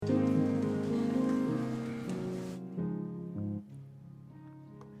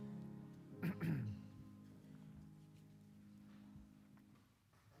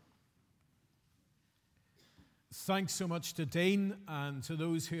Thanks so much to Dean and to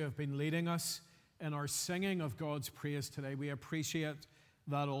those who have been leading us in our singing of God's praise today. We appreciate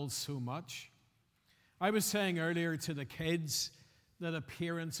that all so much. I was saying earlier to the kids that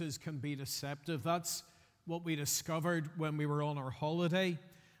appearances can be deceptive. That's what we discovered when we were on our holiday.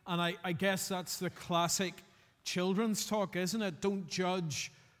 And I guess that's the classic children's talk, isn't it? Don't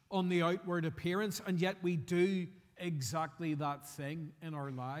judge on the outward appearance. And yet we do exactly that thing in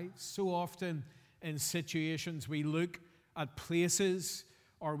our lives. So often in situations we look at places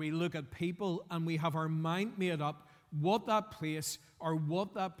or we look at people and we have our mind made up what that place or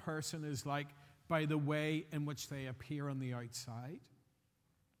what that person is like by the way in which they appear on the outside.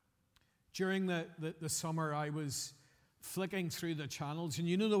 During the summer, I was flicking through the channels, and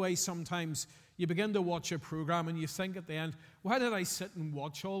you know the way sometimes you begin to watch a program and you think at the end, why did I sit and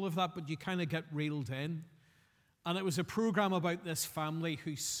watch all of that? But you kind of get reeled in. And it was a program about this family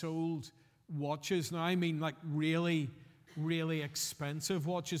who sold watches. Now, I mean like really, really expensive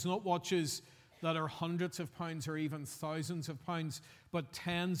watches, not watches that are hundreds of pounds or even thousands of pounds, but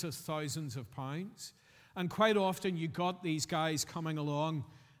tens of thousands of pounds. And quite often you got these guys coming along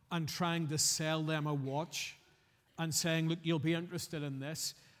and trying to sell them a watch and saying, look, you'll be interested in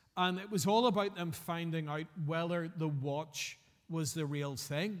this. And it was all about them finding out whether the watch was the real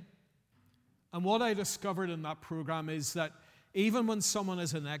thing. And what I discovered in that program is that even when someone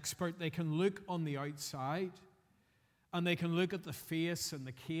is an expert, they can look on the outside and they can look at the face and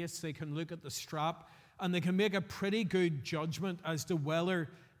the case, they can look at the strap, and they can make a pretty good judgment as to whether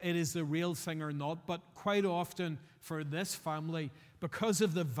it is the real thing or not. But quite often for this family, because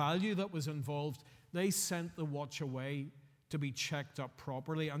of the value that was involved, they sent the watch away to be checked up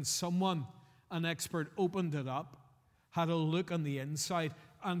properly. And someone, an expert, opened it up, had a look on the inside,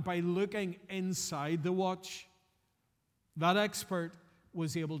 and by looking inside the watch, that expert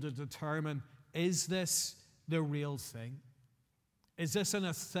was able to determine, is this the real thing? Is this an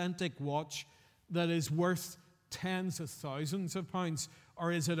authentic watch that is worth tens of thousands of pounds,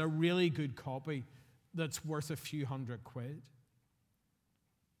 or is it a really good copy that's worth a few hundred quid?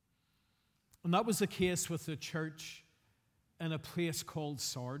 And that was the case with the church in a place called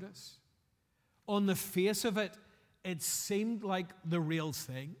Sardis. On the face of it, it seemed like the real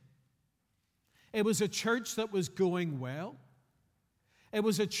thing. It was a church that was going well. It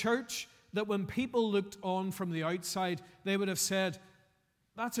was a church that when people looked on from the outside, they would have said,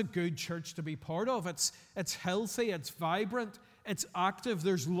 that's a good church to be part of. It's healthy, it's vibrant, it's active,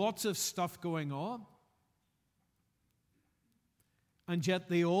 there's lots of stuff going on. And yet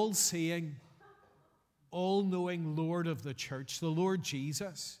the all-seeing, all-knowing Lord of the church, the Lord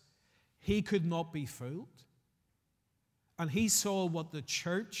Jesus, he could not be fooled. And he saw what the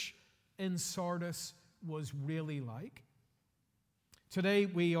church in Sardis was really like. Today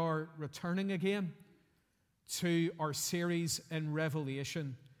we are returning again to our series in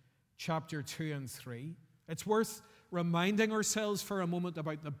Revelation chapter 2 and 3. It's worth reminding ourselves for a moment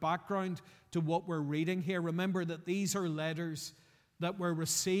about the background to what we're reading here. Remember that these are letters that were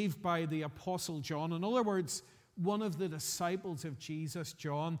received by the Apostle John. In other words, one of the disciples of Jesus,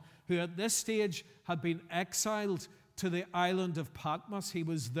 John, who at this stage had been exiled to the island of Patmos. He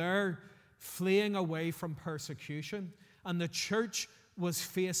was there fleeing away from persecution, and the church was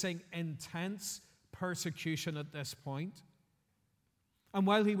facing intense persecution at this point. And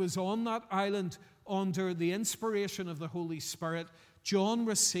while he was on that island under the inspiration of the Holy Spirit, John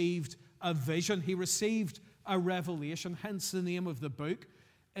received a vision. He received a revelation, hence the name of the book,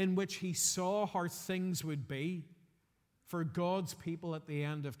 in which he saw how things would be for God's people at the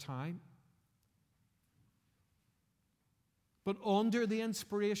end of time. But under the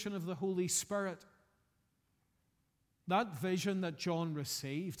inspiration of the Holy Spirit, that vision that John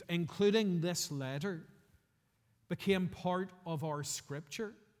received, including this letter, became part of our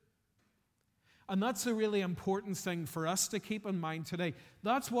scripture. And that's a really important thing for us to keep in mind today.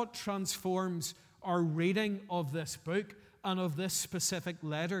 That's what transforms our reading of this book and of this specific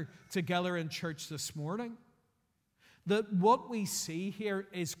letter together in church this morning. That what we see here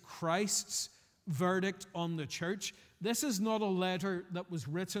is Christ's verdict on the church. This is not a letter that was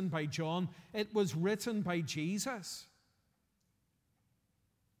written by John. It was written by Jesus.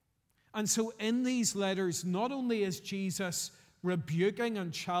 And so in these letters, not only is Jesus rebuking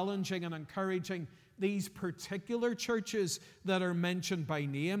and challenging and encouraging these particular churches that are mentioned by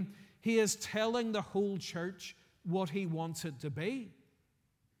name, he is telling the whole church what he wants it to be.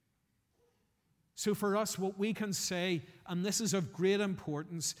 So for us, what we can say, and this is of great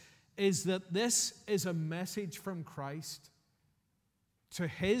importance, is that this is a message from Christ to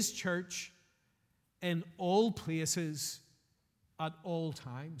his church in all places at all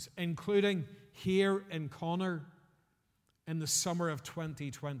times, including here in Connor in the summer of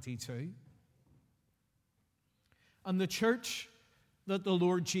 2022. And the church that the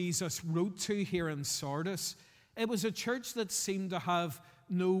Lord Jesus wrote to here in Sardis, it was a church that seemed to have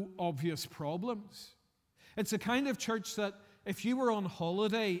no obvious problems. It's a kind of church that if you were on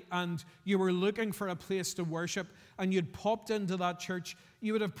holiday and you were looking for a place to worship and you'd popped into that church,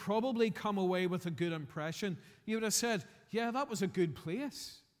 you would have probably come away with a good impression. You would have said, yeah, that was a good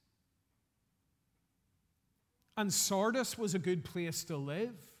place. And Sardis was a good place to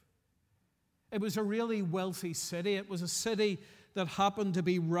live. It was a really wealthy city. It was a city that happened to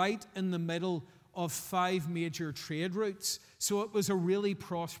be right in the middle of 5 major trade routes. So it was a really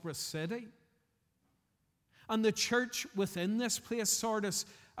prosperous city. And the church within this place, Sardis,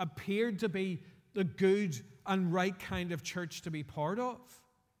 appeared to be the good and right kind of church to be part of.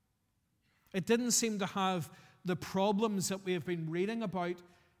 It didn't seem to have the problems that we have been reading about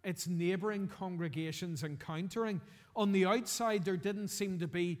its neighboring congregations encountering. On the outside, there didn't seem to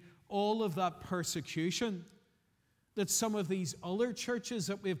be all of that persecution that some of these other churches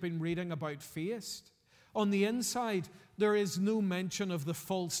that we've been reading about faced. On the inside, there is no mention of the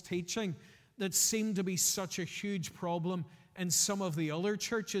false teaching that seemed to be such a huge problem in some of the other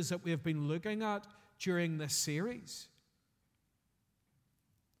churches that we have been looking at during this series.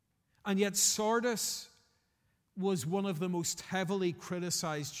 And yet Sardis was one of the most heavily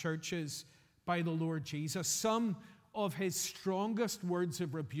criticized churches by the Lord Jesus. Some of his strongest words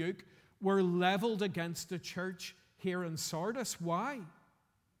of rebuke were leveled against the church here in Sardis. Why?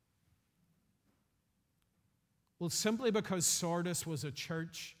 Well, simply because Sardis was a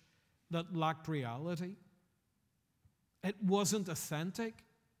church that lacked reality. It wasn't authentic.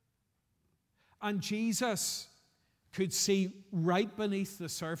 And Jesus could see right beneath the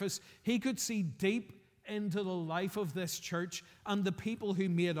surface. He could see deep into the life of this church and the people who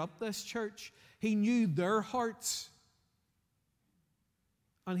made up this church. He knew their hearts.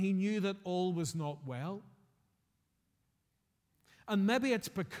 And he knew that all was not well. And maybe it's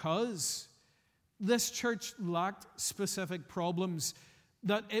because this church lacked specific problems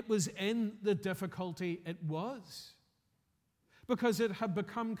that it was in the difficulty it was. Because it had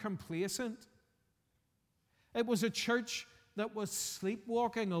become complacent. It was a church that was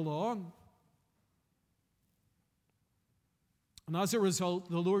sleepwalking along. And as a result,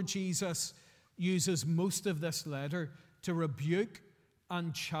 the Lord Jesus uses most of this letter to rebuke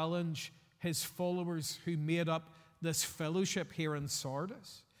and challenge his followers who made up this fellowship here in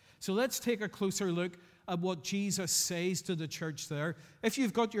Sardis. So let's take a closer look at what Jesus says to the church there. If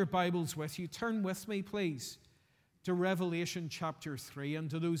you've got your Bibles with you, turn with me, please, to Revelation chapter 3 and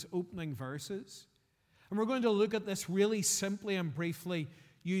to those opening verses. And we're going to look at this really simply and briefly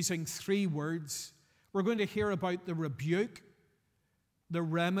using 3 words. We're going to hear about the rebuke, the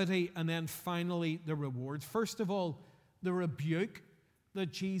remedy, and then finally the reward. First of all, the rebuke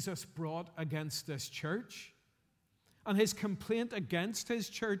that Jesus brought against this church. And his complaint against his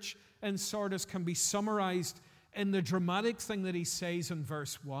church in Sardis can be summarized in the dramatic thing that he says in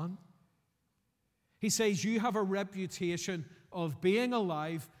verse 1. He says, you have a reputation of being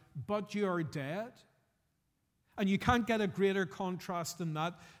alive, but you are dead. And you can't get a greater contrast than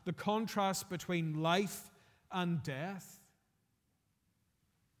that, the contrast between life and death.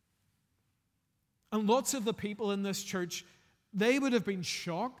 And lots of the people in this church, they would have been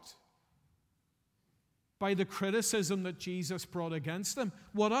shocked by the criticism that Jesus brought against them.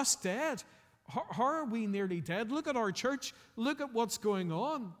 What, us dead? How are we nearly dead? Look at our church. Look at what's going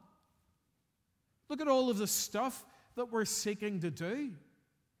on. Look at all of the stuff that we're seeking to do.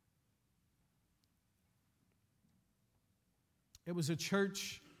 It was a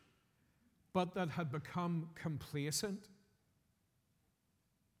church, but that had become complacent.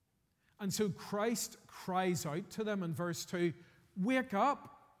 And so Christ cries out to them in verse 2, wake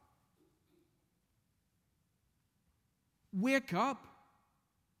up. Wake up.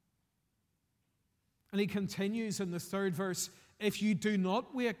 And he continues in the 3rd verse, if you do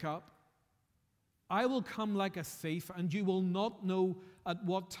not wake up, I will come like a thief, and you will not know at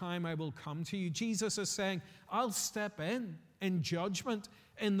what time I will come to you. Jesus is saying, I'll step in judgment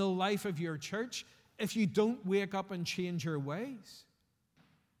in the life of your church if you don't wake up and change your ways.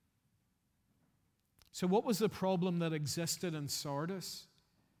 So what was the problem that existed in Sardis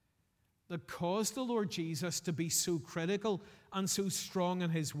that caused the Lord Jesus to be so critical and so strong in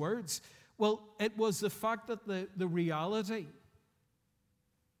his words? Well, it was the fact that the reality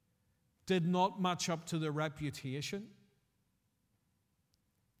did not match up to the reputation.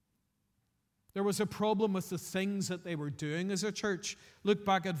 There was a problem with the things that they were doing as a church. Look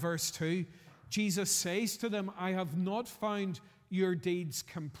back at verse 2. Jesus says to them, I have not found your deeds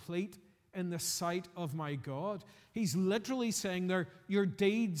complete in the sight of my God. He's literally saying there, your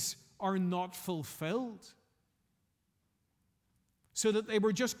deeds are not fulfilled. So that they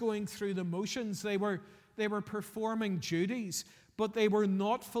were just going through the motions. They were performing duties, but they were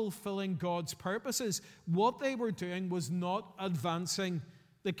not fulfilling God's purposes. What they were doing was not advancing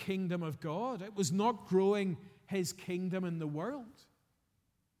the kingdom of God. It was not growing His kingdom in the world.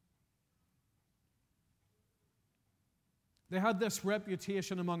 They had this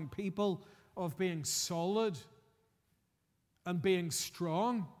reputation among people of being solid and being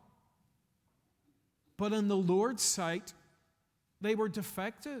strong. But in the Lord's sight, they were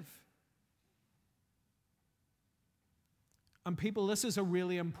defective. And people, this is a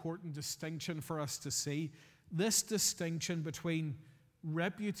really important distinction for us to see. This distinction between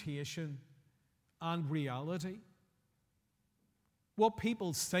reputation and reality. What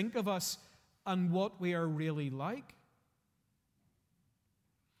people think of us and what we are really like.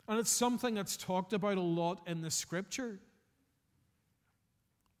 And it's something that's talked about a lot in the Scripture.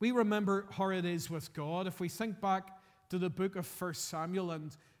 We remember how it is with God. If we think back to the book of 1 Samuel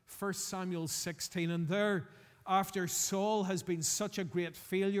and 1 Samuel 16, and there, after Saul has been such a great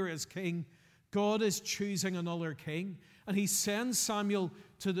failure as king, God is choosing another king. And He sends Samuel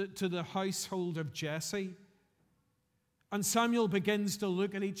to the household of Jesse. And Samuel begins to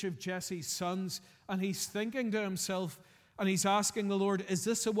look at each of Jesse's sons, and he's thinking to himself, and he's asking the Lord, is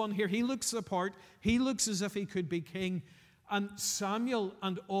this the one here? He looks the part. He looks as if he could be king. And Samuel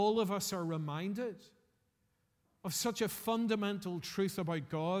and all of us are reminded of such a fundamental truth about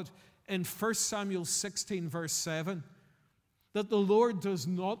God in 1 Samuel 16, verse 7, that the Lord does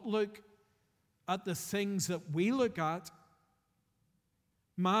not look at the things that we look at.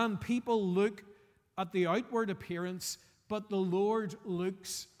 Man, people look at the outward appearance, but the Lord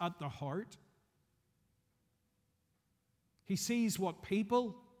looks at the heart. He sees what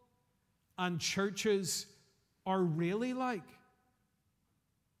people and churches are really like.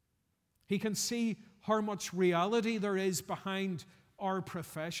 He can see how much reality there is behind our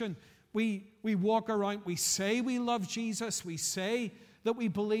profession. We walk around, we say we love Jesus, we say that we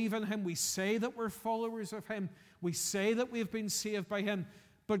believe in Him, we say that we're followers of Him, we say that we've been saved by Him,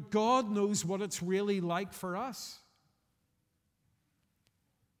 but God knows what it's really like for us.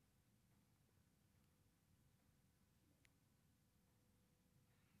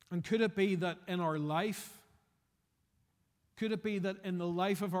 And could it be that in our life, could it be that in the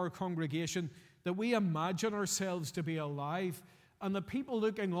life of our congregation, that we imagine ourselves to be alive, and the people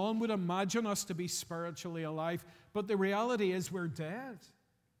looking on would imagine us to be spiritually alive, but the reality is we're dead?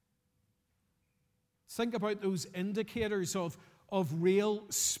 Think about those indicators of real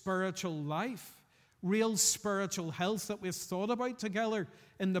spiritual life, real spiritual health that we've thought about together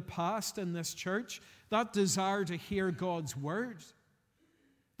in the past in this church. That desire to hear God's word,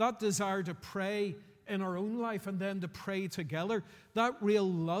 that desire to pray in our own life and then to pray together, that real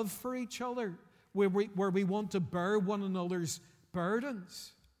love for each other, where we want to bear one another's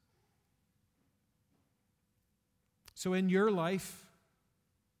burdens. So in your life,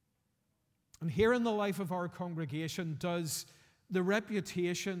 and here in the life of our congregation, does the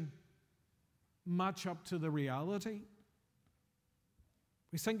reputation match up to the reality?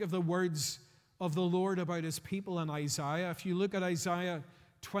 We think of the words of the Lord about His people in Isaiah. If you look at Isaiah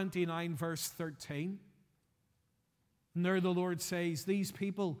 29, verse 13, and there the Lord says, these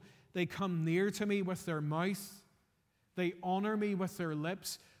people, they come near to me with their mouth, they honor me with their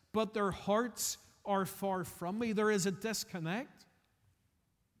lips, but their hearts are far from me. There is a disconnect.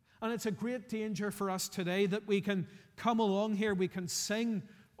 And it's a great danger for us today that we can come along here, we can sing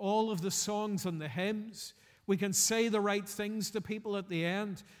all of the songs and the hymns, we can say the right things to people at the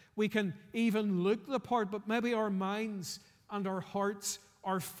end, we can even look the part, but maybe our minds and our hearts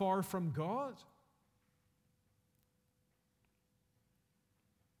are far from God.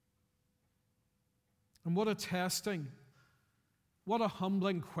 And what a testing, what a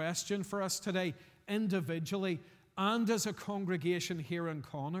humbling question for us today, individually and as a congregation here in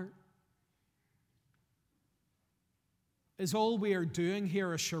Connor. Is all we are doing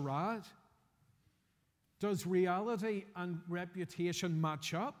here a charade? Does reality and reputation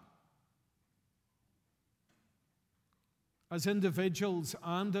match up? As individuals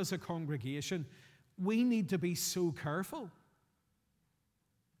and as a congregation, we need to be so careful.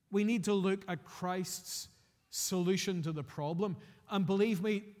 We need to look at Christ's solution to the problem. And believe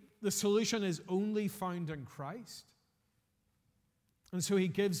me, the solution is only found in Christ. And so He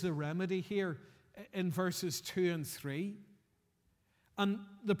gives the remedy here in verses 2 and 3. And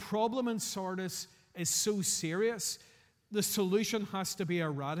the problem in Sardis is so serious, the solution has to be a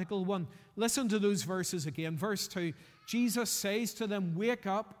radical one. Listen to those verses again. Verse 2, Jesus says to them, wake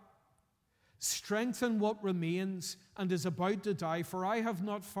up, Strengthen what remains and is about to die, for I have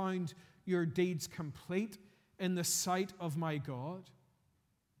not found your deeds complete in the sight of my God.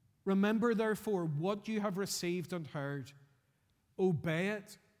 Remember, therefore, what you have received and heard. Obey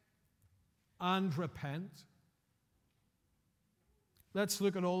it and repent. Let's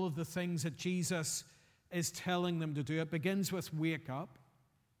look at all of the things that Jesus is telling them to do. It begins with wake up.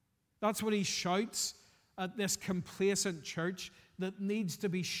 That's what he shouts at this complacent church that needs to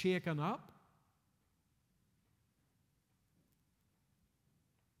be shaken up.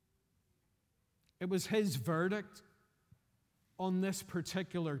 It was his verdict on this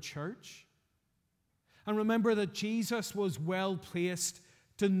particular church. And remember that Jesus was well placed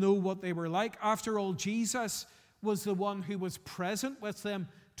to know what they were like. After all, Jesus was the one who was present with them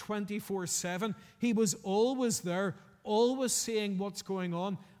 24/7. He was always there, always seeing what's going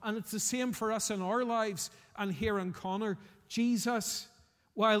on. And it's the same for us in our lives. And here in Connor, Jesus,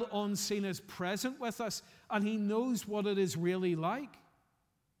 while unseen, is present with us, and he knows what it is really like.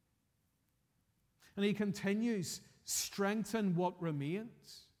 And he continues, strengthen what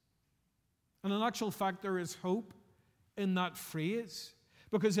remains. And in actual fact, there is hope in that phrase,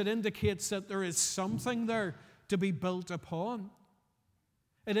 because it indicates that there is something there to be built upon.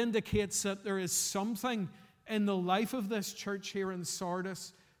 It indicates that there is something in the life of this church here in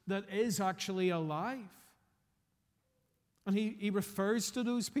Sardis that is actually alive. And he refers to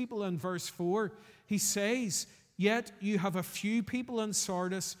those people in verse 4. He says, yet you have a few people in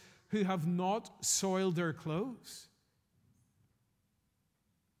Sardis who have not soiled their clothes.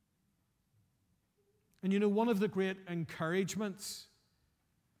 And you know, one of the great encouragements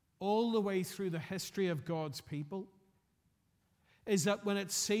all the way through the history of God's people is that when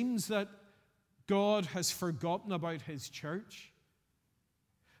it seems that God has forgotten about his church,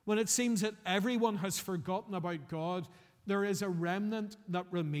 when it seems that everyone has forgotten about God, there is a remnant that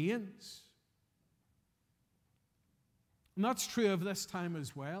remains. And that's true of this time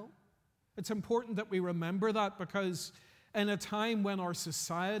as well. It's important that we remember that, because in a time when our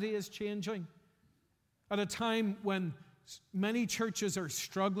society is changing, at a time when many churches are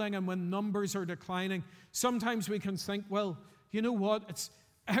struggling and when numbers are declining, sometimes we can think, well, you know what?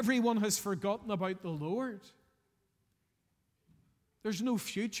 Everyone has forgotten about the Lord. There's no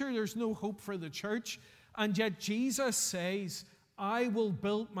future, there's no hope for the church. And yet Jesus says, I will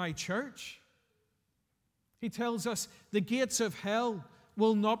build my church. He tells us the gates of hell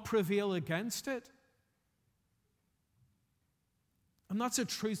will not prevail against it. And that's a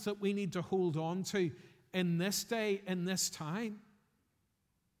truth that we need to hold on to in this day, in this time.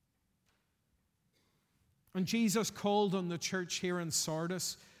 And Jesus called on the church here in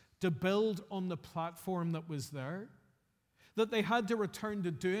Sardis to build on the platform that was there. That they had to return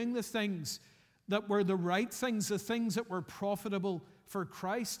to doing the things that were the right things, the things that were profitable for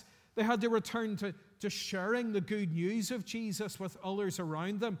Christ. They had to return to sharing the good news of Jesus with others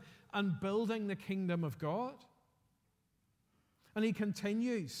around them and building the kingdom of God. And he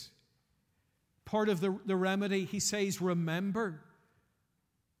continues. Part of the remedy, he says, remember,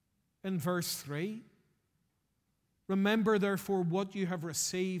 in verse 3. Remember, therefore, what you have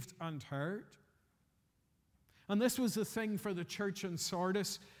received and heard. And this was the thing for the church in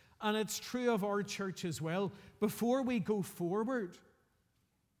Sardis, and it's true of our church as well. Before we go forward,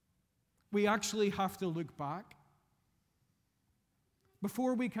 we actually have to look back.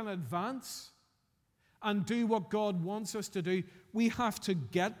 Before we can advance and do what God wants us to do, we have to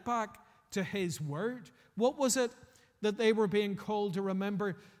get back to his word. What was it that they were being called to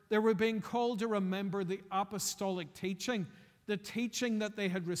remember? They were being called to remember the apostolic teaching, the teaching that they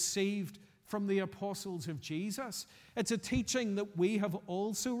had received from the apostles of Jesus. It's a teaching that we have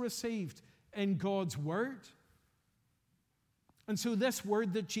also received in God's word. And so this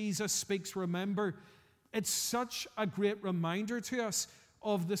word that Jesus speaks, remember, it's such a great reminder to us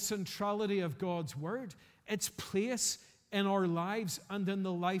of the centrality of God's word, its place in our lives and in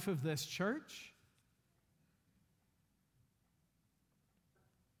the life of this church.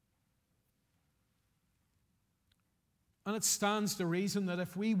 And it stands to reason that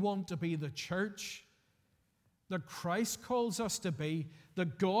if we want to be the church that Christ calls us to be,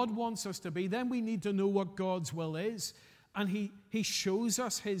 that God wants us to be, then we need to know what God's will is. And he shows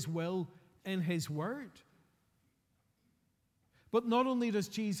us his will in his word. But not only does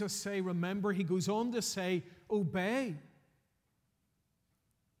Jesus say, remember, he goes on to say, obey.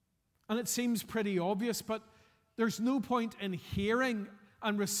 And it seems pretty obvious, but there's no point in hearing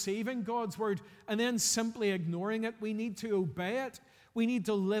and receiving God's word and then simply ignoring it. We need to obey it. We need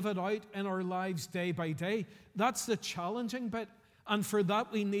to live it out in our lives day by day. That's the challenging bit. And for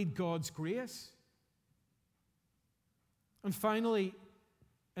that, we need God's grace. And finally,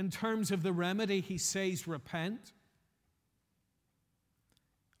 in terms of the remedy, he says, repent.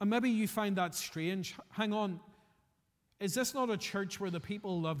 And maybe you find that strange. Hang on, is this not a church where the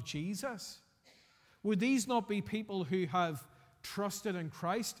people love Jesus? Would these not be people who have trusted in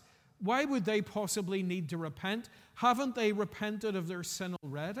Christ? Why would they possibly need to repent? Haven't they repented of their sin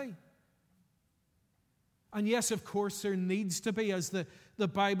already? And yes, of course, there needs to be, as the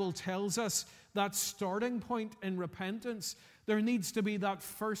Bible tells us, that starting point in repentance. There needs to be that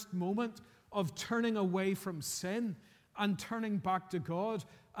first moment of turning away from sin and turning back to God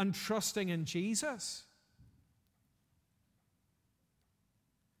and trusting in Jesus.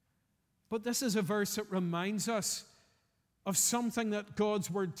 But this is a verse that reminds us of something that God's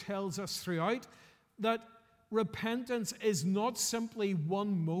Word tells us throughout, that repentance is not simply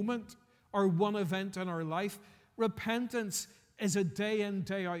one moment or one event in our life. Repentance is a day in,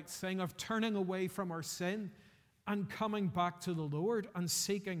 day out thing of turning away from our sin and coming back to the Lord and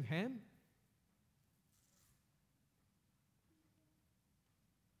seeking Him.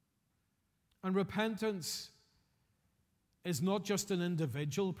 And repentance is not just an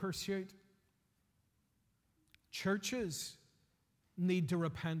individual pursuit. Churches need to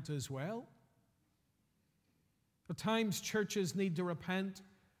repent as well. At times, churches need to repent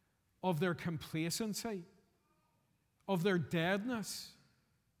of their complacency, of their deadness,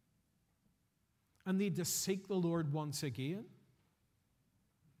 and need to seek the Lord once again.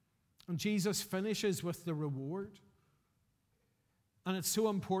 And Jesus finishes with the reward. And it's so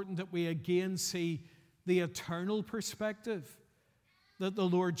important that we again see the eternal perspective that the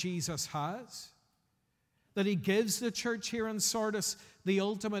Lord Jesus has, that He gives the church here in Sardis the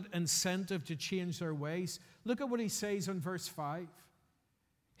ultimate incentive to change their ways. Look at what He says in verse 5.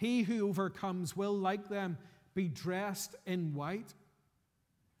 He who overcomes will, like them, be dressed in white.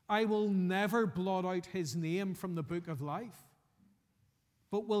 I will never blot out his name from the book of life,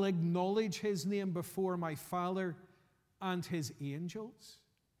 but will acknowledge his name before my Father and His angels.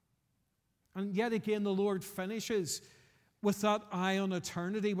 And yet again, the Lord finishes with that eye on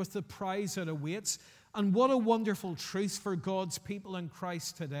eternity, with the prize that awaits. And what a wonderful truth for God's people in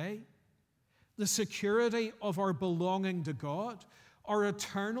Christ today. The security of our belonging to God, our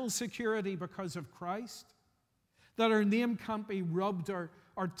eternal security because of Christ, that our name can't be rubbed or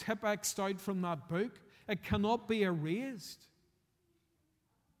Tipp-Ex'd out from that book. It cannot be erased.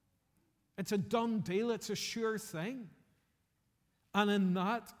 It's a done deal. It's a sure thing. And in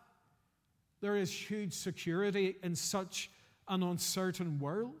that, there is huge security in such an uncertain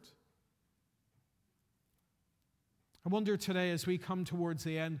world. I wonder today, as we come towards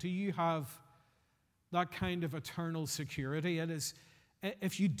the end, do you have that kind of eternal security? It is,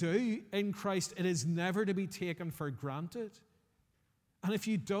 if you do, in Christ, it is never to be taken for granted. And if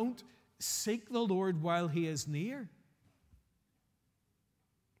you don't, seek the Lord while He is near.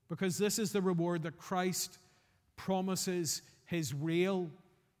 Because this is the reward that Christ promises His real,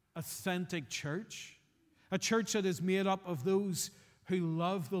 authentic church. A church that is made up of those who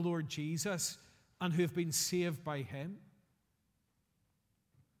love the Lord Jesus and who have been saved by Him.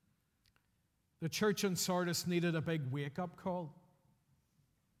 The church in Sardis needed a big wake-up call.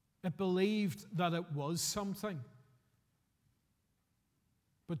 It believed that it was something.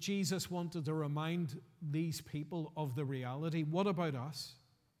 But Jesus wanted to remind these people of the reality. What about us?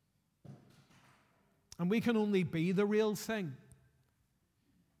 And we can only be the real thing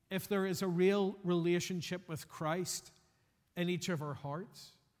if there is a real relationship with Christ in each of our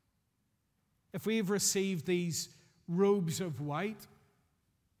hearts. If we've received these robes of white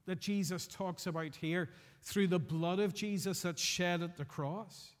that Jesus talks about here through the blood of Jesus that's shed at the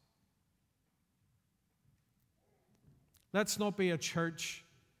cross. Let's not be a church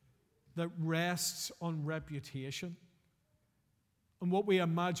that rests on reputation and what we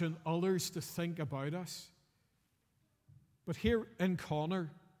imagine others to think about us. But here in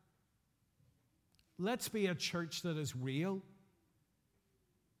Connor, let's be a church that is real,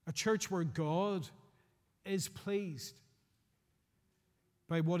 a church where God is pleased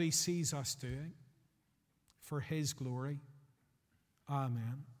by what He sees us doing for His glory.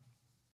 Amen.